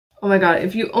Oh my god,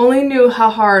 if you only knew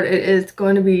how hard it is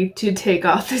going to be to take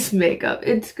off this makeup.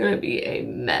 It's going to be a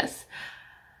mess.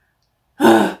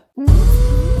 Hey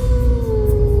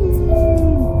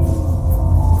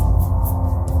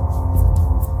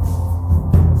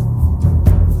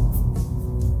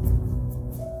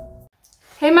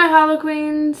my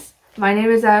Hallokweens! My name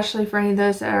is Ashley for any of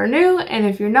those that are new, and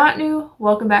if you're not new,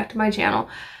 welcome back to my channel.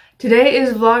 Today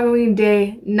is Vlogoween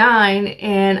day 9,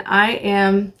 and I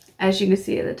am, as you can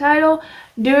see in the title,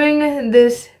 doing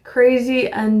this crazy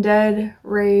undead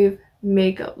rave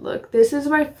makeup look. This is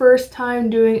my first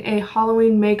time doing a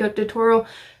Halloween makeup tutorial,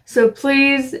 so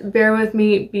please bear with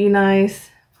me, be nice,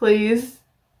 please,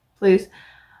 please.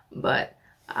 But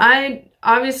I'm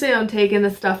taking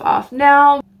the stuff off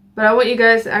now. But I want you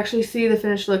guys to actually see the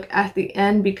finished look at the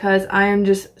end because I am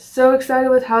just so excited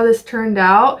with how this turned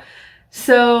out.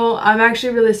 So I'm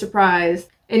actually really surprised.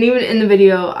 And even in the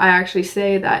video, I actually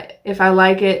say that if I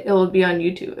like it, it will be on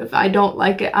YouTube. If I don't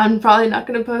like it, I'm probably not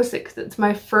going to post it because it's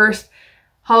my first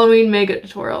Halloween makeup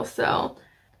tutorial. So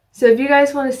if you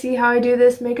guys want to see how I do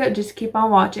this makeup, just keep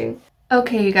on watching.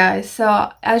 Okay, you guys.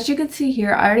 So as you can see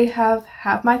here, I already have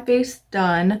half my face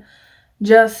done.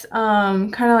 Just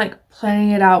kind of like planning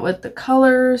it out with the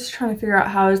colors, trying to figure out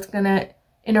how it's gonna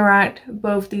interact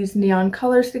both these neon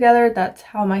colors together. That's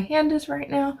how my hand is right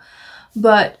now.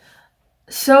 But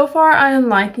so far I am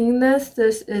liking this.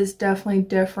 This is definitely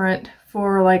different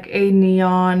for like a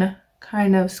neon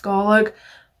kind of skull look.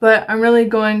 But I'm really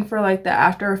going for like the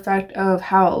after effect of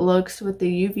how it looks with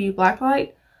the UV black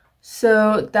light.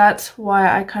 So that's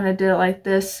why I kind of did it like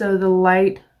this, so the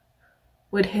light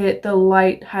would hit the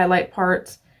light highlight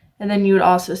parts, and then you would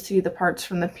also see the parts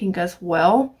from the pink as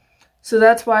well. So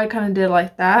that's why I kind of did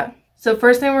like that. So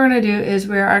first thing we're going to do is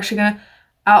we're actually going to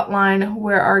outline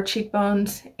where our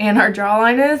cheekbones and our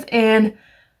jawline is, and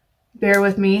bear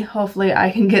with me, hopefully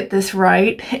I can get this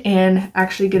right and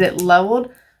actually get it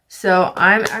leveled. So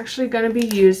I'm actually going to be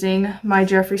using my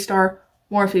Jeffree Star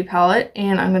Morphe palette,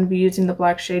 and I'm going to be using the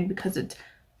black shade because it's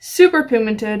super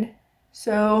pigmented.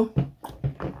 So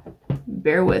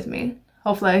bear with me.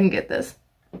 Hopefully I can get this.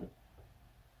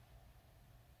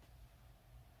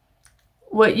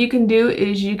 What you can do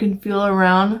is you can feel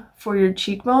around for your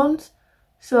cheekbones.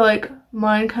 So like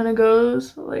mine kind of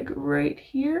goes like right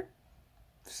here.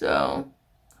 So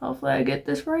hopefully I get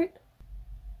this right.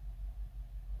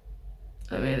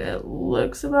 I mean, it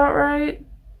looks about right.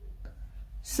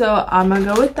 So I'm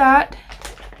gonna go with that.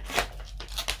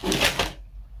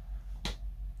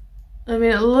 I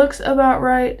mean, it looks about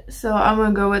right, so I'm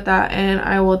gonna go with that, and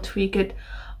I will tweak it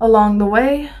along the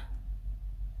way.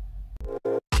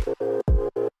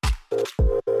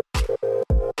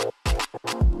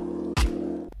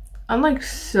 I'm like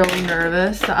so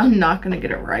nervous that I'm not gonna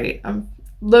get it right. I'm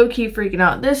low-key freaking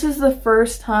out. This is the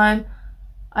first time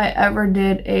I ever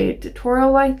did a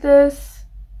tutorial like this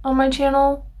on my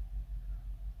channel.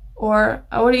 Or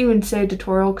I wouldn't even say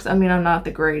tutorial because I mean I'm not the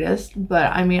greatest,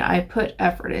 but I mean I put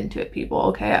effort into it, people,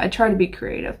 okay? I try to be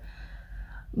creative.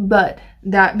 But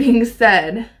that being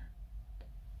said,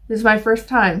 this is my first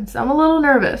time, so I'm a little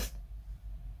nervous.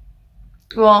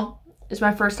 Well, it's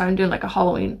my first time doing like a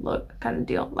Halloween look kind of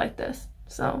deal like this,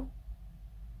 so.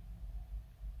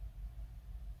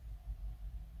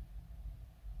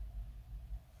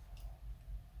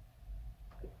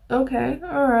 Okay,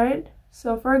 alright.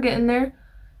 So far getting there.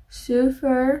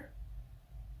 Super.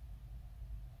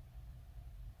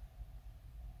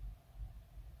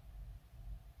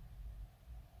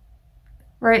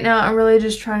 Right now I'm really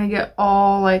just trying to get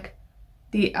all like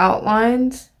the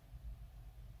outlines,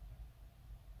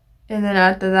 and then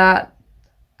after that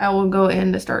I will go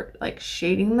in to start like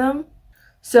shading them.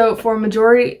 So for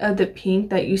majority of the pink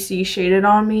that you see shaded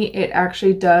on me, it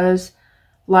actually does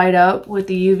light up with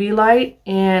the UV light,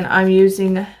 and I'm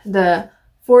using the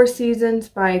Four Seasons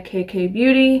by KK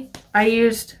Beauty. I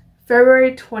used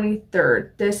February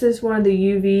 23rd. This is one of the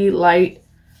UV light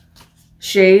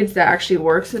shades that actually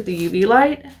works with the UV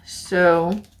light.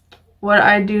 So what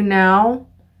I do now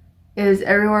is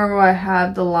everywhere where I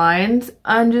have the lines,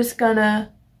 I'm just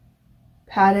gonna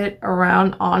pat it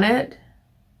around on it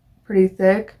pretty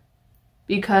thick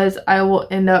because I will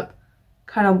end up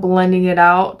kind of blending it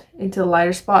out into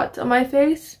lighter spots on my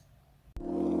face.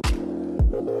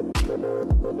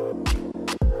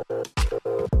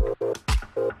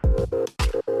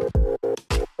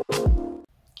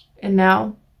 And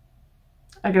now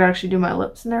I could actually do my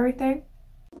lips and everything.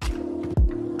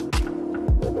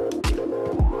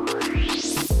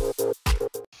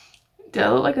 Do I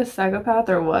look like a psychopath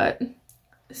or what?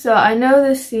 So I know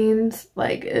this seems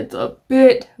like it's a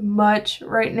bit much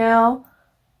right now,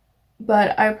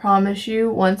 but I promise you,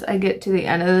 once I get to the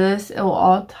end of this, it will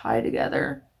all tie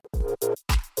together.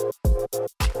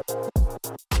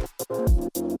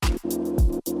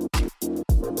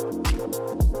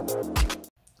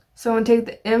 So I'm going to take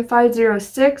the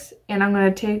M506 and I'm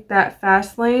going to take that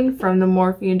Fast Lane from the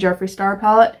Morphe and Jeffree Star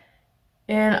palette,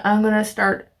 and I'm going to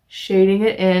start shading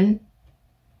it in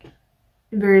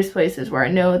various places where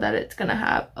I know that it's going to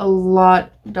have a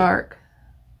lot dark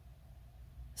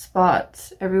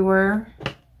spots everywhere.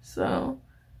 So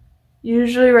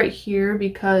usually right here,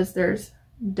 because there's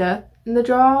depth in the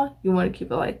jaw, you want to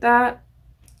keep it like that.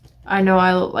 I know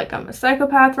I look like I'm a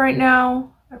psychopath right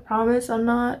now. I promise I'm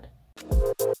not.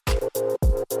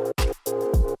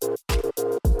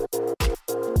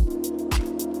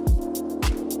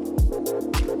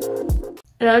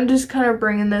 And I'm just kind of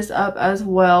bringing this up as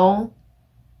well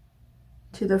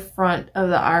to the front of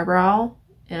the eyebrow.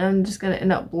 And I'm just going to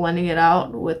end up blending it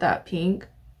out with that pink.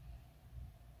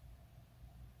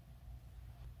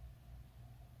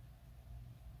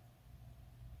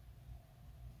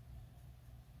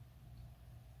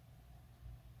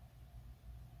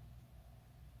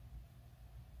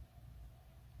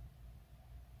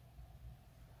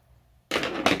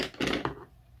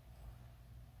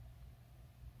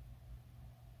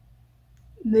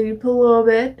 Then you put a little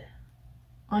bit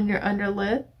on your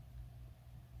underlid.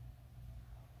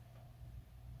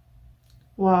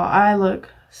 Wow, I look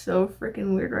so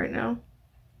freaking weird right now.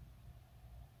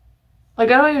 Like,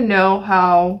 I don't even know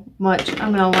how much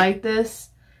I'm gonna like this.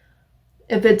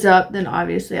 If it's up, then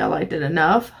obviously I liked it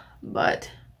enough,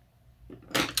 but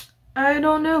I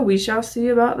don't know. We shall see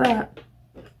about that.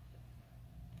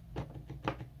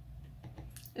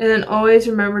 And then always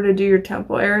remember to do your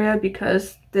temple area,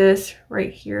 because this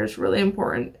right here is really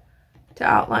important to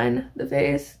outline the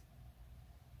face.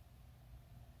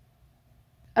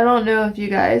 I don't know if you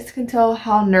guys can tell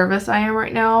how nervous I am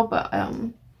right now, but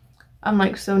I'm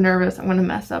like so nervous I'm gonna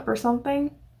mess up or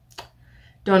something.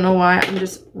 Don't know why, I'm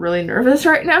just really nervous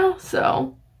right now.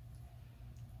 So,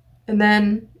 and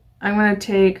then I'm gonna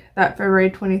take that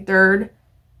February 23rd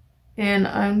and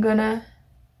I'm gonna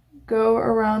go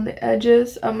around the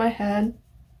edges of my head,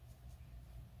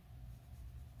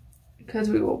 because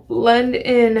we will blend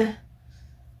in and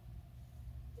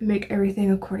make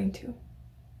everything according to.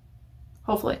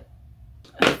 Hopefully.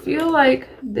 I feel like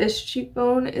this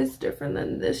cheekbone is different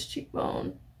than this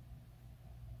cheekbone.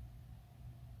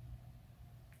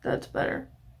 That's better.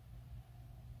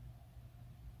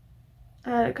 I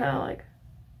had it kind of like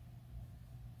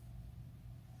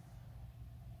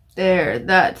there.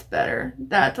 That's better.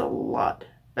 That's a lot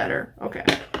better. Okay.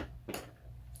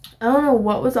 I don't know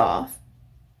what was off.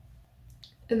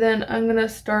 And then I'm gonna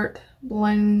start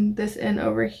blending this in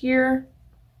over here.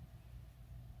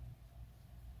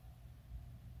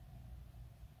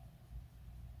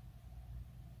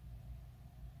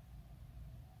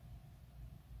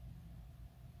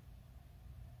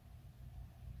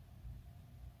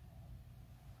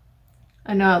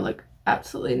 I know I look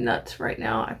absolutely nuts right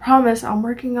now. I promise I'm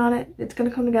working on it. It's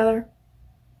gonna come together.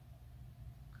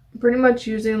 I'm pretty much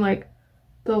using like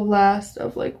the last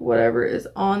of like whatever is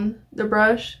on the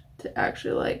brush to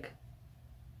actually like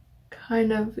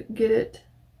kind of get it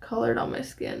colored on my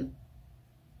skin,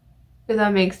 if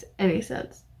that makes any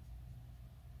sense.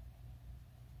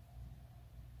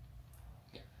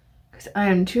 Because I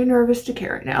am too nervous to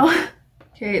care right now.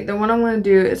 Okay, then what I'm going to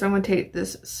do is I'm going to take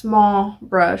this small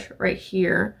brush right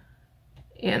here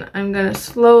and I'm going to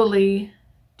slowly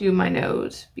do my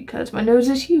nose, because my nose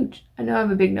is huge. I know I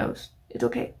have a big nose. It's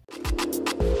okay.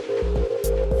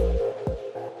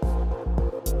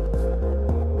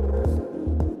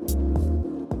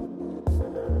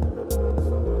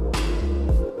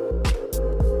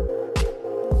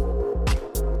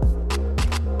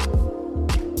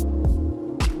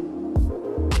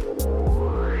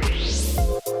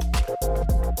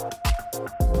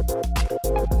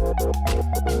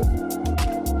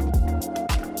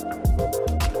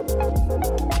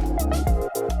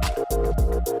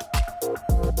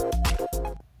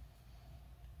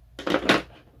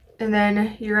 And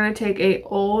then you're going to take a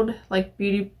old like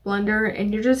beauty blender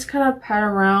and you're just kind of pat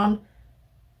around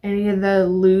any of the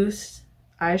loose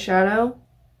eyeshadow.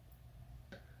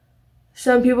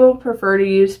 Some people prefer to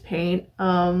use paint.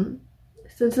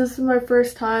 Since this is my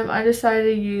first time, I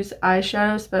decided to use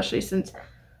eyeshadow, especially since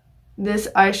this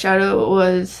eyeshadow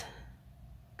was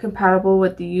compatible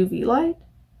with the UV light.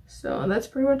 So that's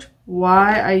pretty much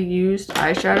why I used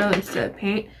eyeshadow instead of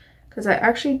paint, because I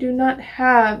actually do not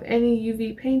have any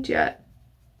UV paint yet.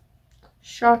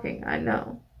 Shocking, I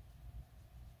know.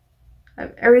 I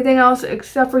have everything else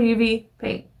except for UV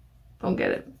paint. Don't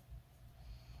get it.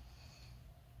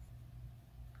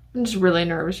 I'm just really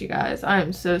nervous, you guys. I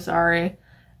am so sorry.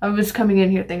 I was coming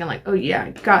in here thinking like, oh yeah,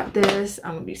 I got this.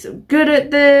 I'm gonna be so good at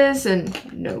this,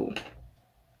 and no.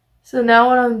 So now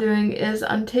what I'm doing is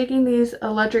I'm taking these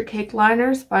electric cake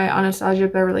liners by Anastasia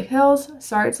Beverly Hills.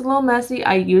 Sorry, it's a little messy.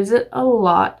 I use it a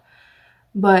lot,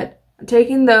 but I'm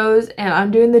taking those and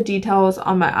I'm doing the details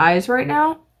on my eyes right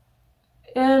now.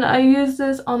 And I use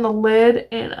this on the lid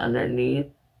and underneath.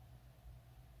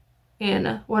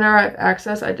 And whenever I have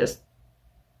access, and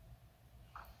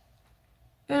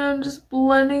I'm just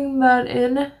blending that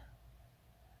in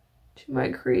to my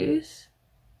crease.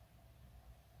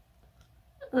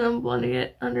 And I'm blending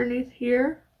it underneath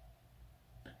here.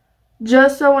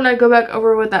 Just so when I go back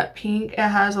over with that pink, it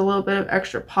has a little bit of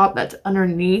extra pop that's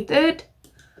underneath it.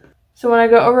 So when I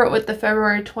go over it with the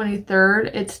February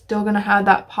 23rd, it's still going to have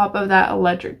that pop of that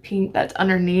electric pink that's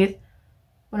underneath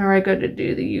whenever I go to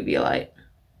do the UV light.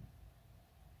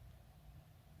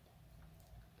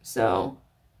 So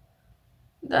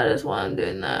that is why I'm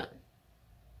doing that.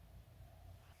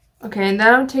 Okay, and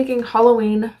then I'm taking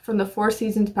Halloween from the Four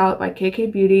Seasons palette by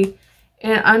KK Beauty.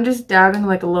 And I'm just dabbing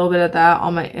like a little bit of that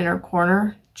on my inner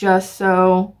corner. Just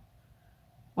so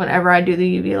whenever I do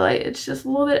the UV light, it's just a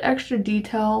little bit extra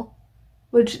detail.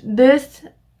 Which this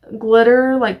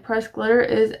glitter, like pressed glitter,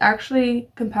 is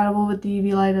actually compatible with the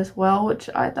UV light as well. Which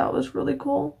I thought was really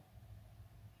cool.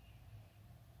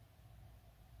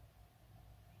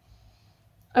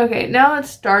 Okay, now it's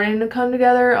starting to come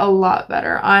together a lot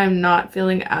better. I'm not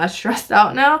feeling as stressed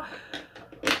out now.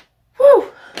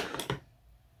 Whew!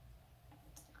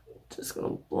 Just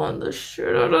gonna blend the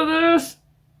shit out of this.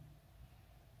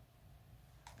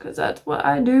 Because that's what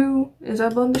I do, is I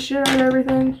blend the shit out of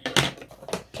everything.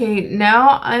 Okay,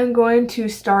 now I'm going to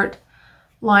start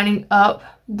lining up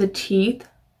the teeth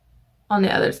on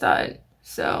the other side.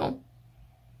 So,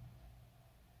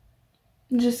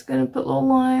 I'm just gonna put little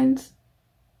lines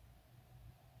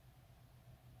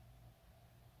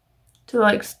to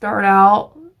like start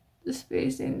out the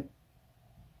spacing.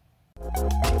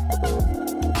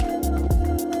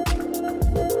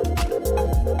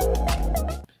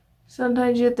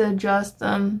 Sometimes you have to adjust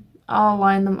them. I'll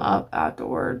line them up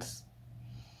afterwards.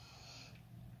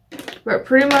 But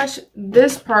pretty much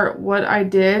this part, what I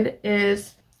did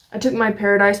is I took my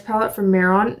Paradise palette from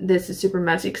Maron. This is super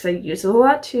messy because I use it a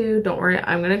lot too. Don't worry,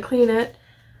 I'm going to clean it.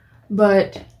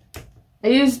 But I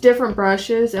use different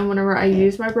brushes, and whenever I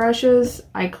use my brushes,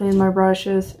 I clean my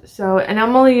brushes. So, and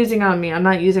I'm only using it on me. I'm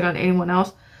not using it on anyone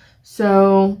else.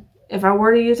 So if I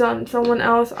were to use it on someone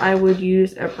else, I would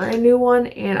use a brand new one,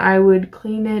 and I would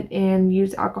clean it and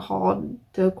use alcohol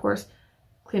to, of course,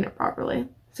 clean it properly.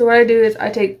 So what I do is I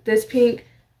take this pink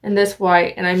and this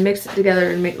white, and I mix it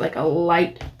together and make like a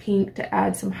light pink to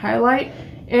add some highlight,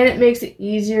 and it makes it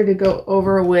easier to go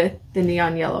over with the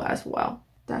neon yellow as well.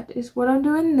 That is what I'm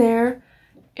doing there.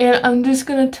 And I'm just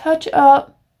going to touch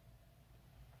up.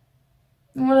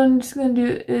 And what I'm just going to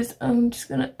do is I'm just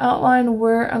going to outline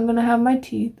where I'm going to have my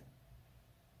teeth.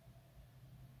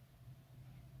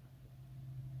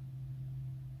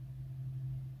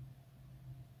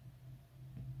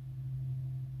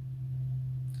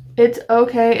 It's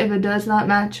okay if it does not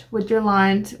match with your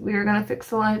lines. We are going to fix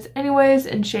the lines anyways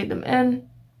and shade them in.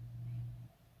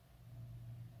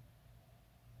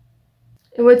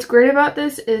 And what's great about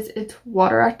this is it's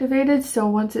water activated, so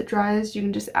once it dries, you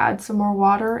can just add some more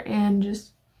water and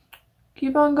just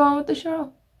keep on going with the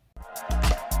show.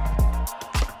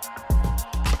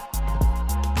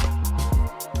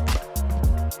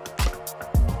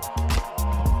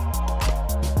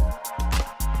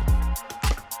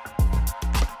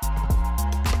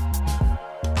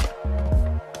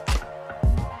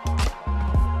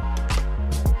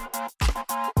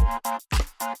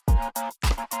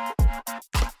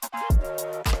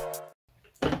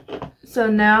 So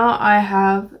now I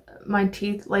have my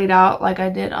teeth laid out like I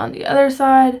did on the other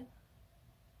side,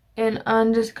 and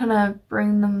I'm just gonna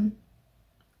bring them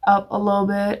up a little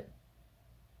bit,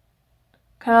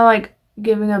 kind of like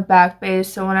giving a back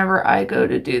base, so whenever I go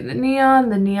to do the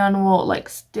neon will like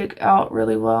stick out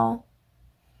really well.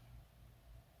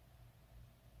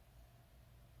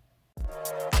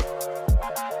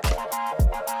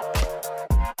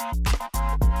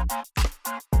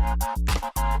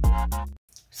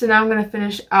 So now I'm going to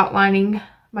finish outlining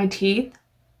my teeth.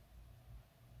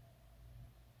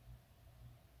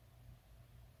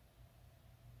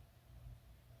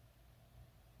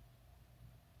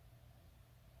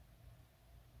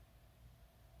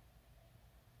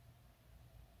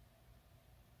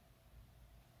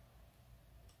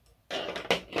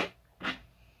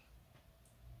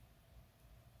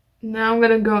 Now I'm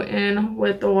gonna go in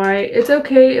with the white. It's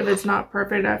okay if it's not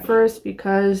perfect at first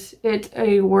because it's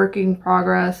a work in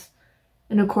progress.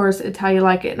 And of course, it's how you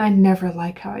like it. And I never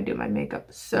like how I do my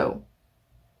makeup. So,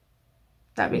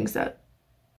 that being said.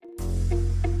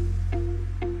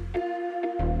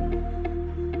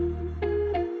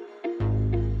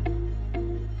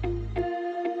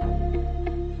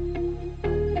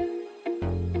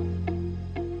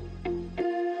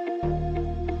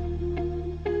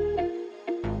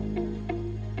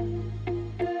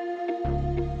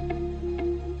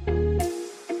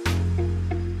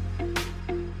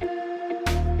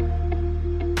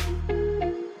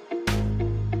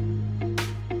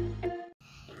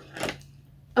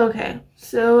 Okay,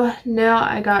 so now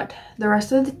I got the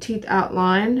rest of the teeth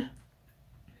outlined.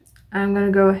 I'm gonna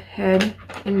go ahead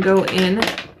and go in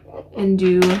and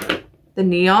do the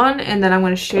neon, and then I'm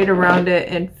gonna shade around it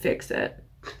and fix it.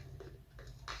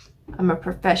 I'm a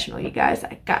professional, you guys.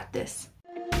 I got this.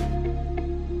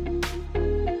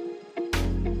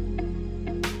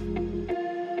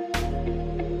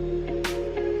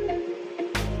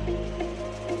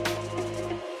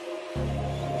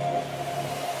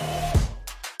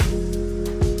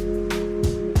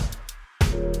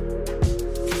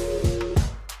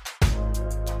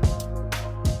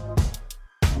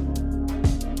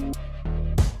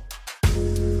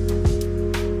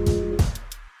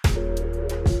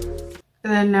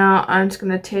 And then now I'm just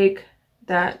going to take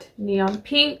that neon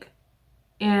pink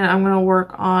and I'm going to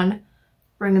work on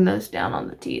bringing those down on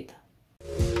the teeth.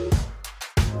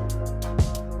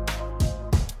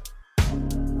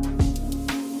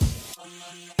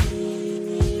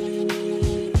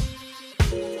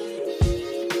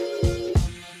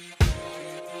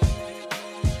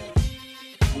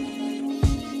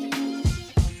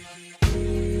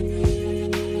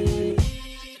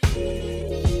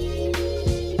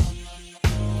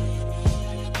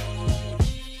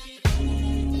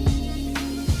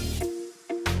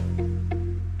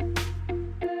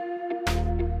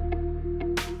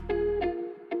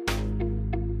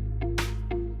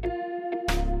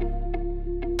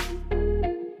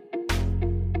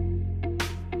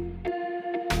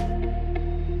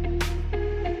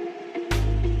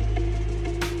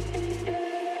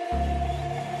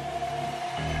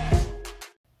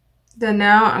 Then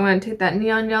now I'm going to take that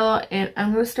neon yellow and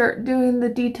I'm going to start doing the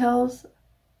details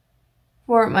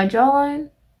for my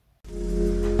jawline.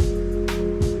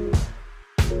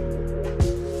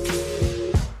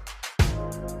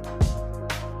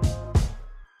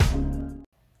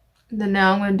 Then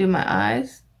now I'm going to do my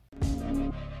eyes.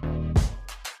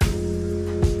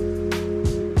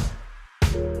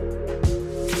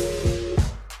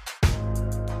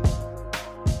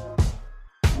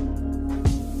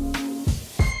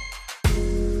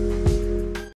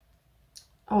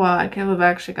 Oh wow, I can't believe I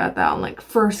actually got that on like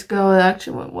first go. It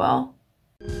actually went well.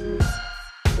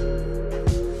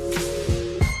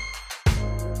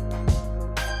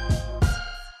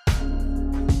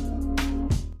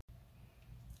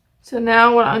 So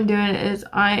now what I'm doing is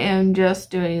I am just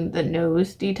doing the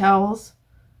nose details.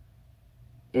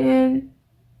 And,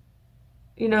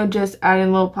 you know, just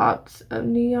adding little pops of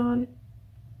neon.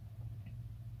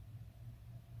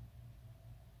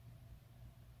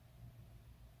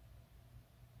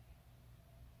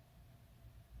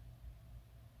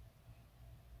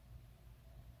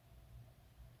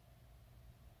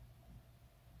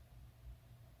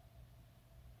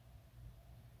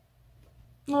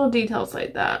 Little details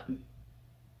like that.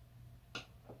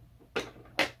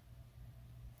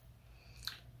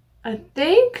 I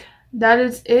think that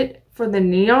is it for the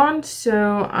neon,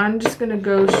 so I'm just gonna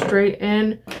go straight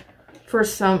in for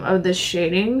some of the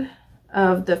shading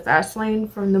of the Fast Lane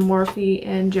from the Morphe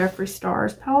and Jeffree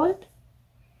Star's palette.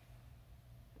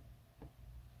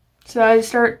 So I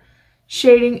start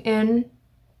shading in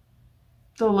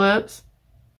the lips.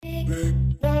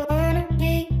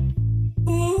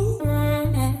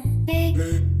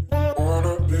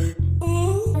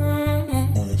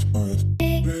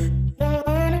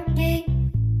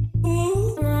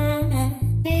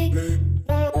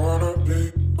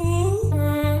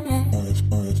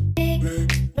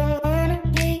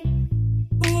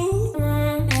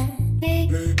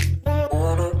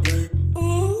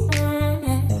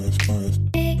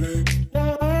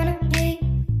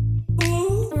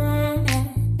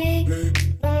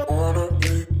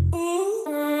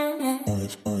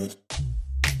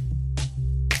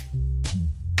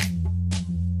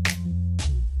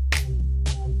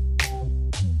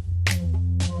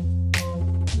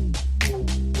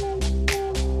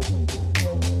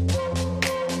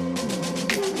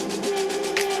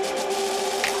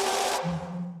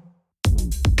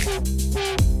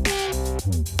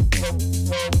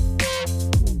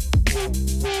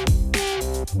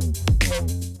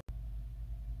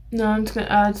 Now I'm just gonna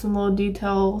add some little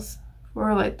details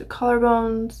for like the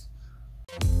collarbones.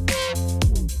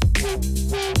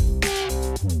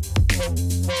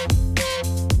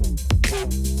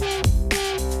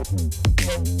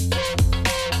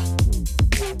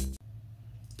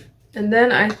 And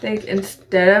then I think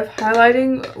instead of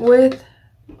highlighting with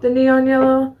the neon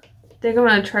yellow, I think I'm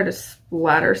gonna try to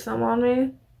splatter some on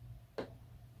me.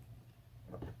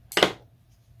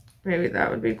 Maybe that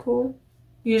would be cool.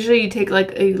 Usually you take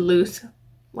like a loose,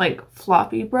 like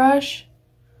floppy brush.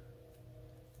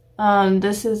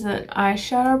 This is an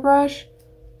eyeshadow brush,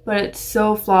 but it's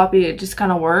so floppy it just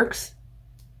kind of works.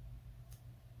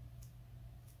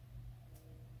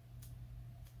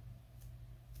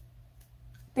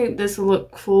 I think this will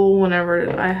look cool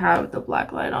whenever I have the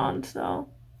black light on, so.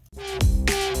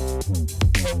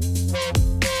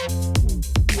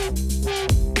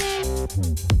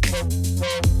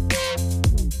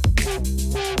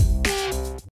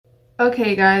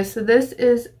 Okay guys, so this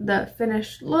is the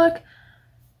finished look.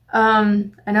 I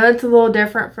know it's a little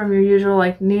different from your usual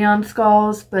like neon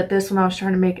skulls, but this one I was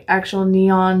trying to make actual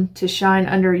neon to shine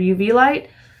under UV light.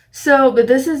 So, but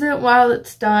this isn't while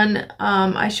it's done.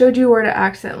 I showed you where to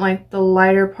accent like the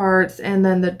lighter parts and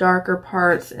then the darker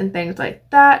parts and things like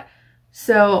that.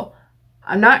 So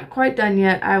I'm not quite done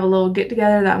yet. I have a little get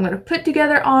together that I'm going to put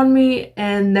together on me,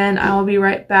 and then I will be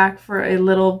right back for a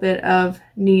little bit of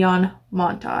neon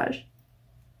montage.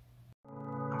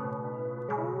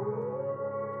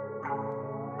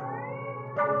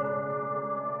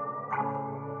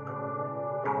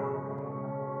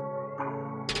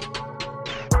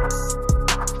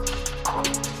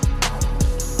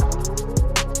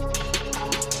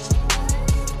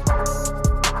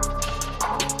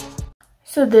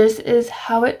 So this is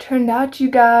how it turned out, you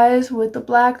guys, with the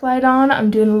black light on.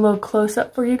 I'm doing a little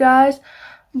close-up for you guys.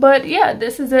 But yeah,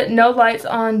 this is it. No lights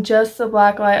on, just the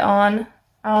black light on.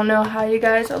 I don't know how you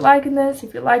guys are liking this,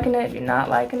 if you're liking it, if you're not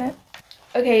liking it.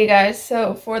 Okay, you guys,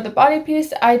 so for the body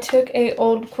piece, I took a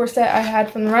old corset I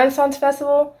had from the Renaissance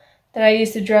Festival that I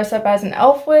used to dress up as an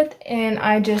elf with, and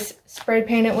I just spray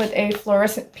painted with a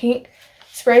fluorescent pink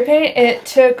spray paint. It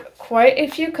took quite a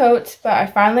few coats, but I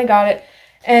finally got it.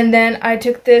 And then I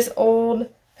took this old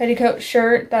petticoat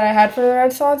shirt that I had from the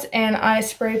Renaissance and I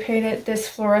spray painted this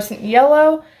fluorescent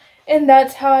yellow. And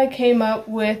that's how I came up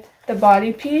with the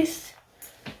body piece.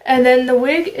 And then the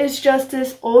wig is just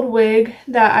this old wig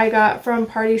that I got from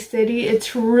Party City.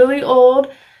 It's really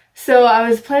old, so I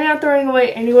was planning on throwing it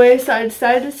away anyway, so I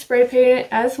decided to spray paint it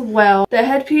as well. The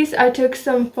headpiece, I took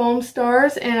some foam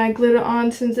stars and I glued it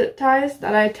on some zip ties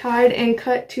that I tied and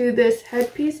cut to this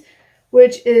headpiece,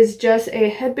 which is just a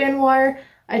headband wire.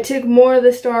 I took more of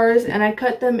the stars and I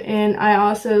cut them and I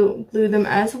also glued them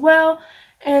as well.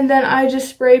 And then I just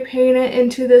spray painted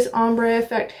into this ombre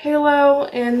effect halo,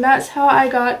 and that's how I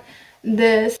got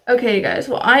this. Okay guys,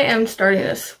 well I am starting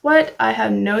to sweat. I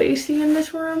have no AC in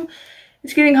this room.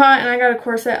 It's getting hot and I got a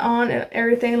corset on and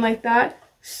everything like that.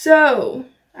 So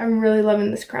I'm really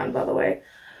loving this crown, by the way.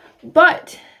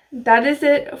 But that is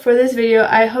it for this video.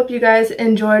 I hope you guys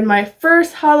enjoyed my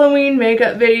first Halloween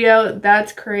makeup video.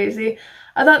 That's crazy.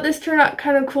 I thought this turned out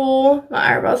kind of cool.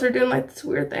 My eyebrows are doing like this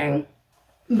weird thing.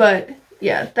 But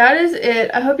yeah, that is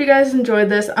it. I hope you guys enjoyed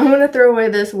this. I'm going to throw away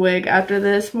this wig after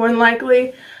this, more than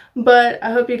likely. But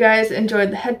I hope you guys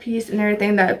enjoyed the headpiece and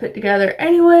everything that I put together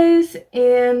anyways.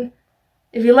 And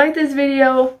if you like this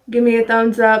video, give me a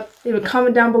thumbs up, leave a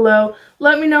comment down below.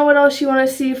 Let me know what else you want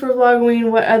to see for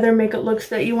Vlogoween, what other makeup looks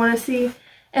that you want to see.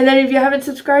 And then if you haven't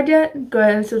subscribed yet, go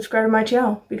ahead and subscribe to my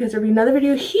channel, because there'll be another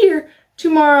video here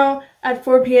tomorrow at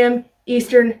 4 p.m.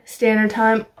 Eastern Standard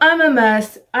Time. I'm a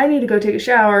mess. I need to go take a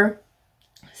shower.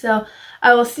 So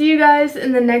I will see you guys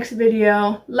in the next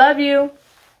video. Love you.